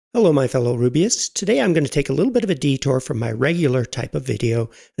Hello, my fellow Rubyists. Today I'm going to take a little bit of a detour from my regular type of video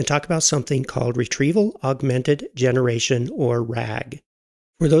and talk about something called Retrieval Augmented Generation, or RAG.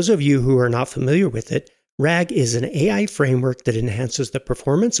 For those of you who are not familiar with it, RAG is an AI framework that enhances the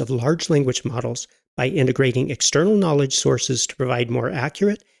performance of large language models by integrating external knowledge sources to provide more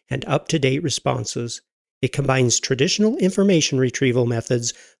accurate and up-to-date responses. It combines traditional information retrieval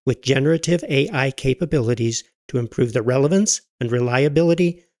methods with generative AI capabilities to improve the relevance and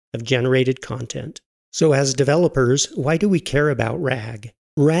reliability of generated content. So as developers, why do we care about RAG?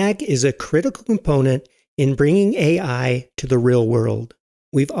 RAG is a critical component in bringing AI to the real world.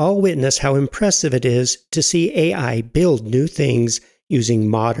 We've all witnessed how impressive it is to see AI build new things using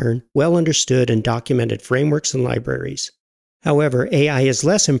modern, well-understood, and documented frameworks and libraries. However, AI is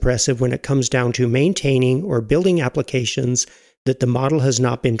less impressive when it comes down to maintaining or building applications that the model has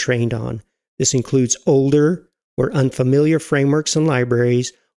not been trained on. This includes older or unfamiliar frameworks and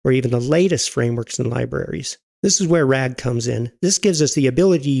libraries, or even the latest frameworks and libraries. This is where RAG comes in. This gives us the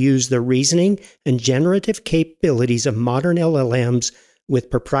ability to use the reasoning and generative capabilities of modern LLMs with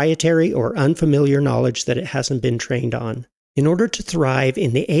proprietary or unfamiliar knowledge that it hasn't been trained on. In order to thrive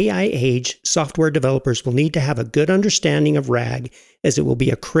in the AI age, software developers will need to have a good understanding of RAG, as it will be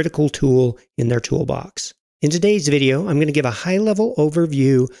a critical tool in their toolbox. In today's video, I'm going to give a high-level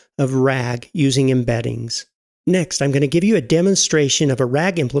overview of RAG using embeddings. Next, I'm going to give you a demonstration of a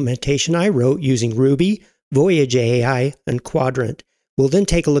RAG implementation I wrote using Ruby, Voyage AI, and Qdrant. We'll then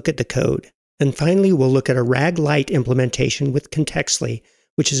take a look at the code. And finally, we'll look at a RAG Lite implementation with Contextly,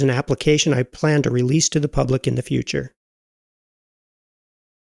 which is an application I plan to release to the public in the future.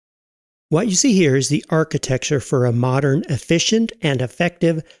 What you see here is the architecture for a modern, efficient, and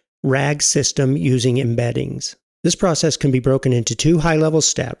effective RAG system using embeddings. This process can be broken into two high-level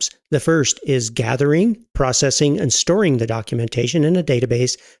steps. The first is gathering, processing, and storing the documentation in a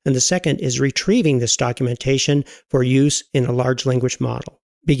database, and the second is retrieving this documentation for use in a large language model.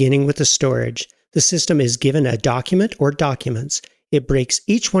 Beginning with the storage, the system is given a document or documents. It breaks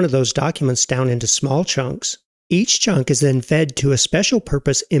each one of those documents down into small chunks. Each chunk is then fed to a special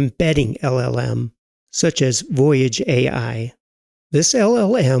purpose embedding LLM, such as Voyage AI. This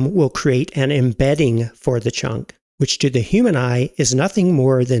LLM will create an embedding for the chunk, which to the human eye is nothing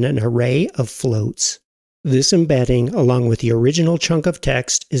more than an array of floats. This embedding, along with the original chunk of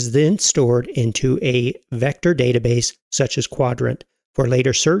text, is then stored into a vector database such as Qdrant for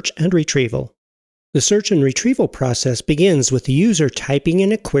later search and retrieval. The search and retrieval process begins with the user typing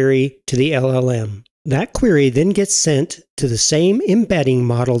in a query to the LLM. That query then gets sent to the same embedding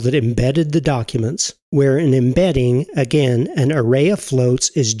model that embedded the documents, where an embedding, again, an array of floats,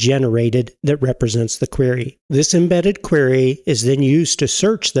 is generated that represents the query. This embedded query is then used to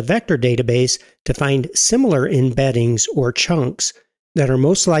search the vector database to find similar embeddings or chunks that are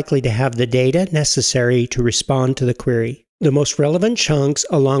most likely to have the data necessary to respond to the query. The most relevant chunks,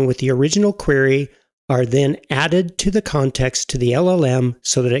 along with the original query, are then added to the context to the LLM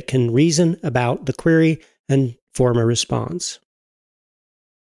so that it can reason about the query and form a response.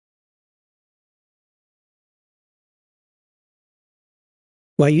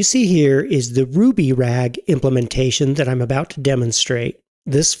 What you see here is the Ruby RAG implementation that I'm about to demonstrate.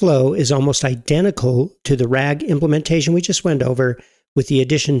 This flow is almost identical to the RAG implementation we just went over, with the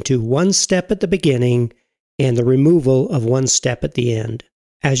addition to one step at the beginning and the removal of one step at the end.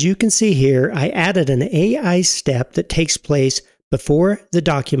 As you can see here, I added an AI step that takes place before the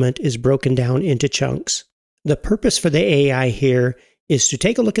document is broken down into chunks. The purpose for the AI here is to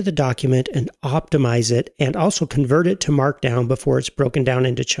take a look at the document and optimize it, and also convert it to Markdown before it's broken down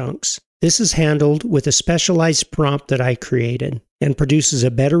into chunks. This is handled with a specialized prompt that I created, and produces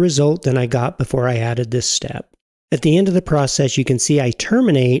a better result than I got before I added this step. At the end of the process, you can see I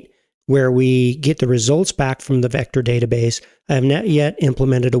terminate where we get the results back from the vector database. I have not yet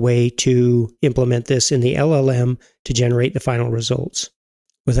implemented a way to implement this in the LLM to generate the final results.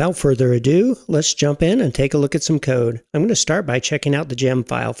 Without further ado, let's jump in and take a look at some code. I'm going to start by checking out the gem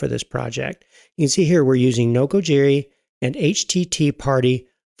file for this project. You can see here we're using Nokogiri and HTTParty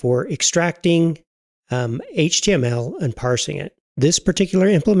for extracting HTML and parsing it. This particular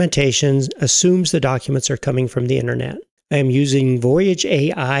implementation assumes the documents are coming from the internet. I am using Voyage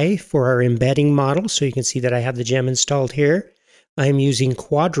AI for our embedding model, so you can see that I have the gem installed here. I am using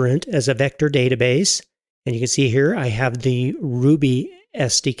Qdrant as a vector database, and you can see here I have the Ruby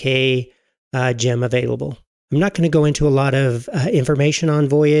SDK gem available. I'm not going to go into a lot of information on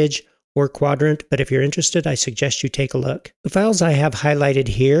Voyage or Qdrant, but if you're interested, I suggest you take a look. The files I have highlighted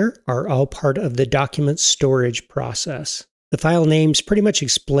here are all part of the document storage process. The file names pretty much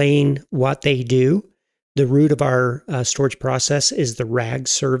explain what they do. The root of our storage process is the RAG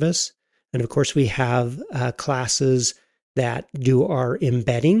service. And of course, we have classes that do our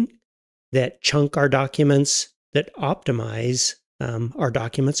embedding, that chunk our documents, that optimize our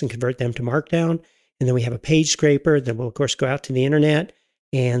documents and convert them to Markdown. And then we have a page scraper that will, of course, go out to the internet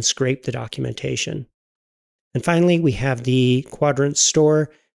and scrape the documentation. And finally, we have the Qdrant store,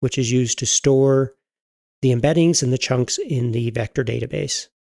 which is used to store the embeddings and the chunks in the vector database.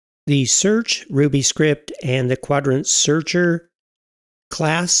 The search Ruby script and the Qdrant searcher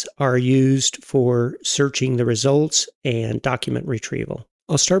class are used for searching the results and document retrieval.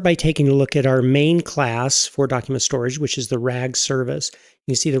 I'll start by taking a look at our main class for document storage, which is the RAG service.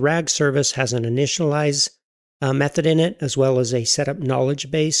 You can see the RAG service has an initialize method in it, as well as a setup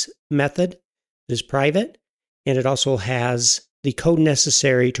knowledge base method that is private, and it also has the code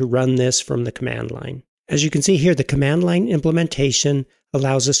necessary to run this from the command line. As you can see here, the command line implementation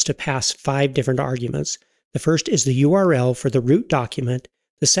allows us to pass 5 different arguments. The first is the URL for the root document.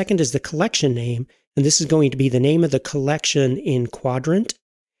 The second is the collection name, and this is going to be the name of the collection in Qdrant.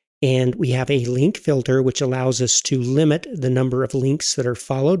 And we have a link filter, which allows us to limit the number of links that are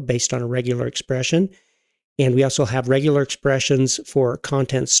followed based on a regular expression. And we also have regular expressions for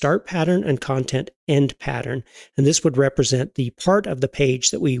content start pattern and content end pattern. And this would represent the part of the page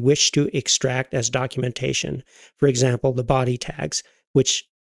that we wish to extract as documentation. For example, the body tags, which,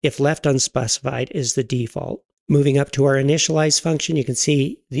 if left unspecified, is the default. Moving up to our initialize function, you can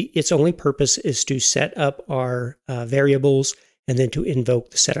see its only purpose is to set up our variables and then to invoke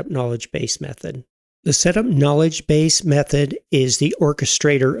the setup knowledge base method. The setup knowledge base method is the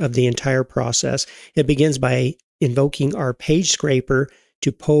orchestrator of the entire process. It begins by invoking our page scraper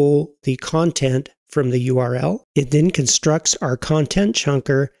to pull the content from the URL. It then constructs our content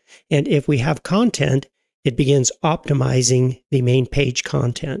chunker, and if we have content, it begins optimizing the main page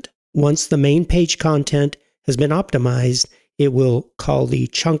content. Once the main page content has been optimized, it will call the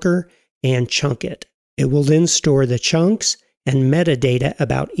chunker and chunk it. It will then store the chunks and metadata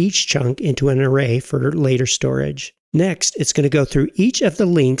about each chunk into an array for later storage. Next, it's going to go through each of the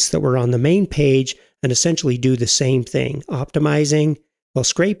links that were on the main page and essentially do the same thing, optimizing, well,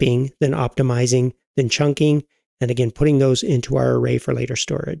 scraping, then optimizing, then chunking, and again, putting those into our array for later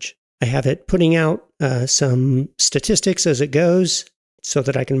storage. I have it putting out some statistics as it goes so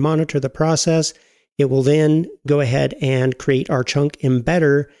that I can monitor the process. It will then go ahead and create our chunk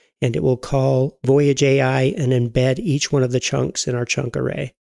embedder, and it will call Voyage AI and embed each one of the chunks in our chunk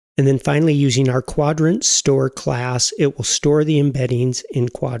array. And then finally, using our Qdrant store class, it will store the embeddings in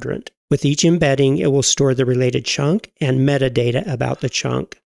Qdrant. With each embedding, it will store the related chunk and metadata about the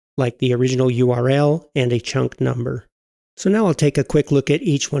chunk, like the original URL and a chunk number. So now I'll take a quick look at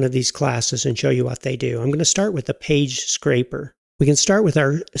each one of these classes and show you what they do. I'm going to start with the page scraper. We can start with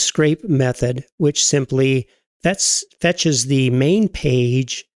our scrape method, which simply fetches the main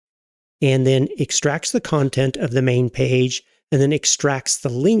page and then extracts the content of the main page and then extracts the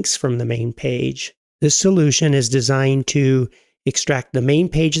links from the main page. This solution is designed to extract the main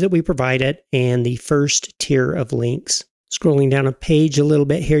page that we provided and the first tier of links. Scrolling down a page a little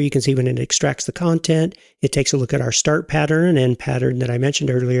bit here, you can see when it extracts the content, it takes a look at our start pattern and end pattern that I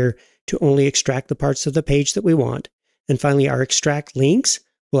mentioned earlier to only extract the parts of the page that we want. And finally, our extract links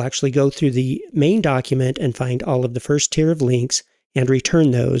will actually go through the main document and find all of the first tier of links and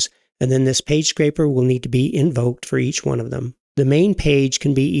return those. And then this page scraper will need to be invoked for each one of them. The main page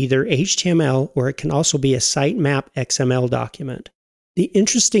can be either HTML or it can also be a sitemap XML document. The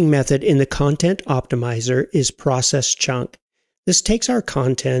interesting method in the content optimizer is process chunk. This takes our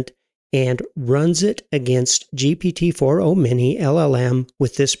content and runs it against GPT-4o Mini LLM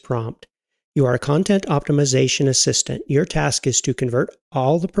with this prompt. You are a content optimization assistant. Your task is to convert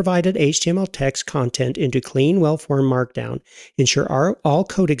all the provided HTML text content into clean, well-formed Markdown. Ensure all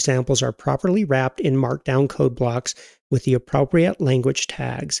code examples are properly wrapped in Markdown code blocks with the appropriate language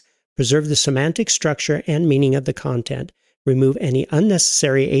tags. Preserve the semantic structure and meaning of the content. Remove any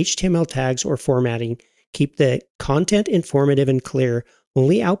unnecessary HTML tags or formatting. Keep the content informative and clear.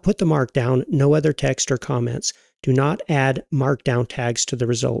 Only output the Markdown, no other text or comments. Do not add Markdown tags to the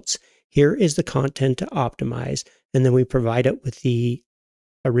results. Here is the content to optimize, and then we provide it with the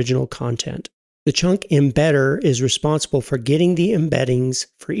original content. The chunk embedder is responsible for getting the embeddings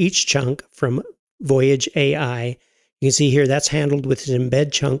for each chunk from Voyage AI. You can see here that's handled with the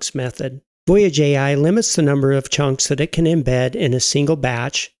embed chunks method. Voyage AI limits the number of chunks that it can embed in a single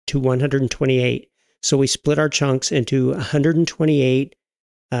batch to 128. So we split our chunks into 128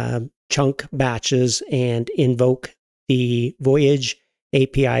 chunk batches and invoke the Voyage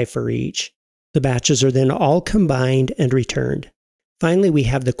API for each. The batches are then all combined and returned. Finally, we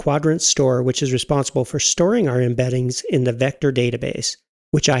have the Qdrant store, which is responsible for storing our embeddings in the vector database,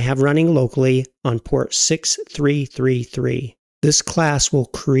 which I have running locally on port 6333. This class will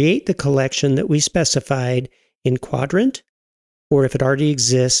create the collection that we specified in Qdrant, or if it already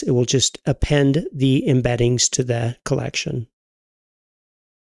exists, it will just append the embeddings to the collection.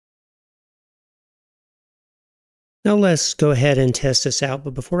 Now let's go ahead and test this out,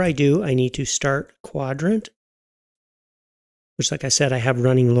 but before I do, I need to start Qdrant, which, like I said, I have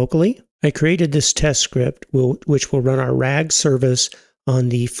running locally. I created this test script, which will run our RAG service on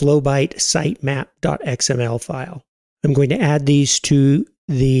the flowbyte sitemap.xml file. I'm going to add these to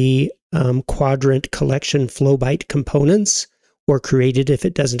the Qdrant collection flowbyte components, or created if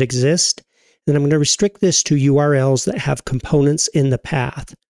it doesn't exist. And I'm going to restrict this to URLs that have components in the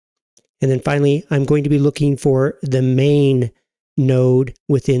path. And then finally, I'm going to be looking for the main node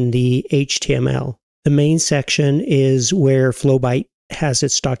within the HTML. The main section is where Flowbyte has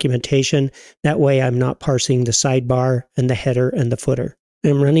its documentation. That way I'm not parsing the sidebar and the header and the footer.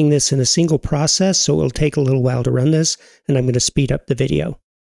 I'm running this in a single process, so it'll take a little while to run this, and I'm going to speed up the video.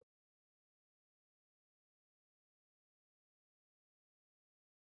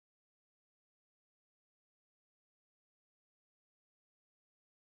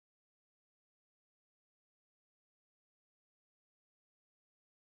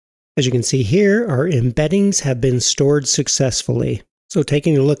 As you can see here, our embeddings have been stored successfully. So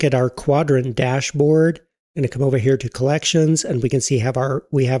taking a look at our Qdrant dashboard, I'm going to come over here to collections, and we can see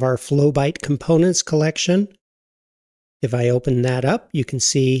we have our Flowbyte components collection. If I open that up, you can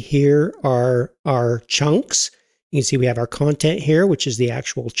see here are our chunks. You can see we have our content here, which is the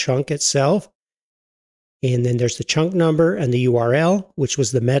actual chunk itself. And then there's the chunk number and the URL, which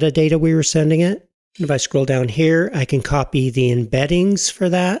was the metadata we were sending it. If I scroll down here, I can copy the embeddings for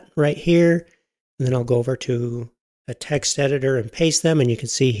that right here. And then I'll go over to a text editor and paste them. And you can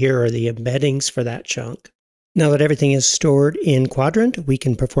see here are the embeddings for that chunk. Now that everything is stored in Qdrant, we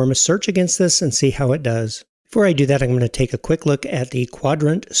can perform a search against this and see how it does. Before I do that, I'm going to take a quick look at the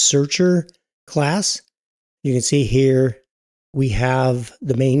Qdrant searcher class. You can see here we have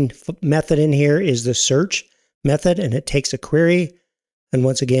the main method in here is the search method, and it takes a query. And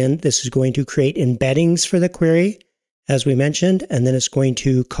once again, this is going to create embeddings for the query, as we mentioned, and then it's going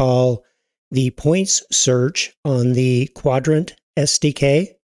to call the points search on the Qdrant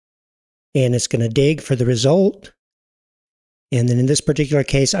SDK, and it's going to dig for the result. And then in this particular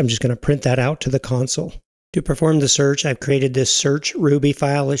case, I'm just going to print that out to the console. To perform the search, I've created this search Ruby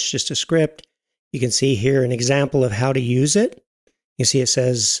file. It's just a script. You can see here an example of how to use it. You see it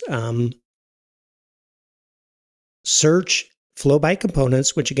says search Flowbyte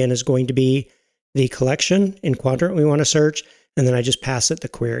components, which again is going to be the collection in Qdrant we want to search, and then I just pass it the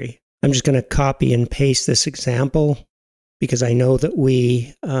query. I'm just going to copy and paste this example because I know that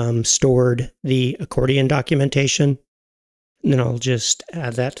we stored the accordion documentation. And then I'll just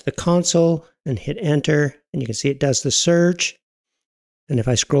add that to the console and hit enter, and you can see it does the search. And if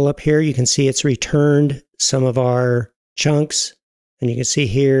I scroll up here, you can see it's returned some of our chunks, and you can see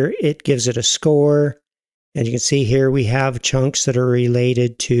here it gives it a score. And you can see here we have chunks that are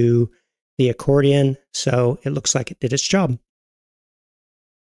related to the accordion, so it looks like it did its job.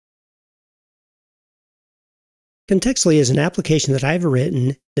 Contextually is an application that I've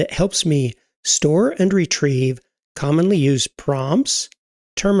written that helps me store and retrieve commonly used prompts,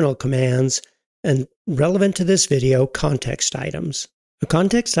 terminal commands, and relevant to this video, context items. A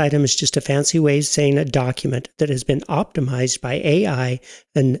context item is just a fancy way of saying a document that has been optimized by AI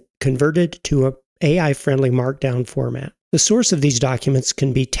and converted to a AI-friendly Markdown format. The source of these documents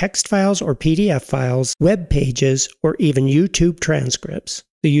can be text files or PDF files, web pages, or even YouTube transcripts.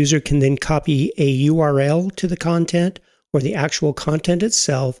 The user can then copy a URL to the content or the actual content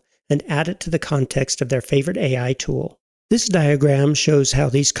itself and add it to the context of their favorite AI tool. This diagram shows how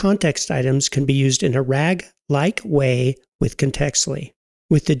these context items can be used in a RAG-like way with Contextually,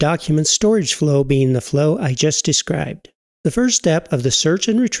 with the document storage flow being the flow I just described. The first step of the search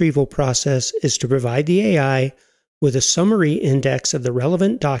and retrieval process is to provide the AI with a summary index of the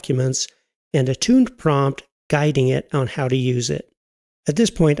relevant documents and a tuned prompt guiding it on how to use it. At this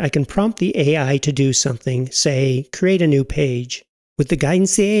point, I can prompt the AI to do something, say, create a new page. With the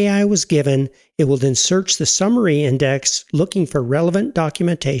guidance the AI was given, it will then search the summary index looking for relevant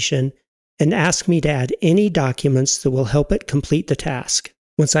documentation and ask me to add any documents that will help it complete the task.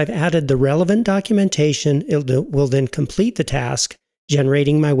 Once I've added the relevant documentation, it will then complete the task,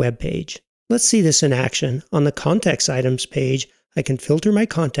 generating my web page. Let's see this in action. On the context items page, I can filter my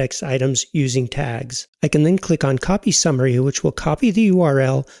context items using tags. I can then click on Copy Summary, which will copy the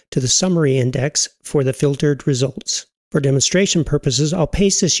URL to the summary index for the filtered results. For demonstration purposes, I'll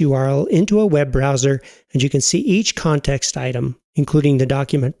paste this URL into a web browser, and you can see each context item, including the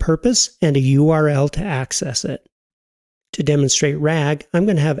document purpose and a URL to access it. To demonstrate RAG, I'm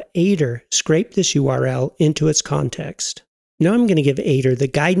going to have Aider scrape this URL into its context. Now I'm going to give Aider the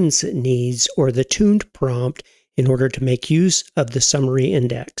guidance it needs, or the tuned prompt, in order to make use of the summary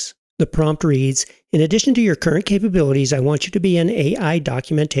index. The prompt reads, "In addition to your current capabilities, I want you to be an AI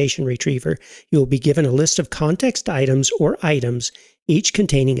documentation retriever. You will be given a list of context items or items, each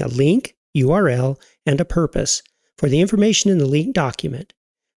containing a link, URL, and a purpose for the information in the linked document.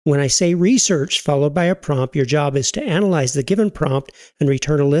 When I say research followed by a prompt, your job is to analyze the given prompt and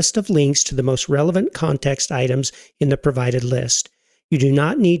return a list of links to the most relevant context items in the provided list. You do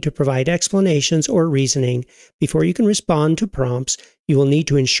not need to provide explanations or reasoning. Before you can respond to prompts, you will need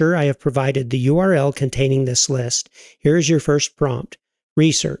to ensure I have provided the URL containing this list. Here is your first prompt.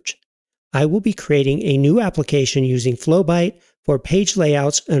 Research. I will be creating a new application using Flowbyte for page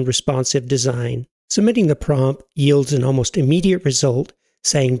layouts and responsive design." Submitting the prompt yields an almost immediate result,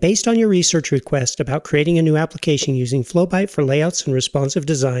 saying, "Based on your research request about creating a new application using Flowbyte for layouts and responsive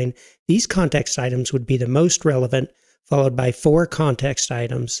design, these context items would be the most relevant, followed by 4 context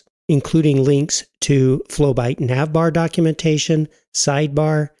items, including links to Flowbyte navbar documentation,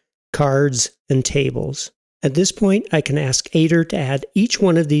 sidebar, cards, and tables." At this point, I can ask Aider to add each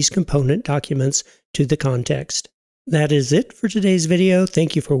one of these component documents to the context. That is it for today's video.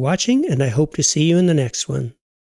 Thank you for watching, and I hope to see you in the next one.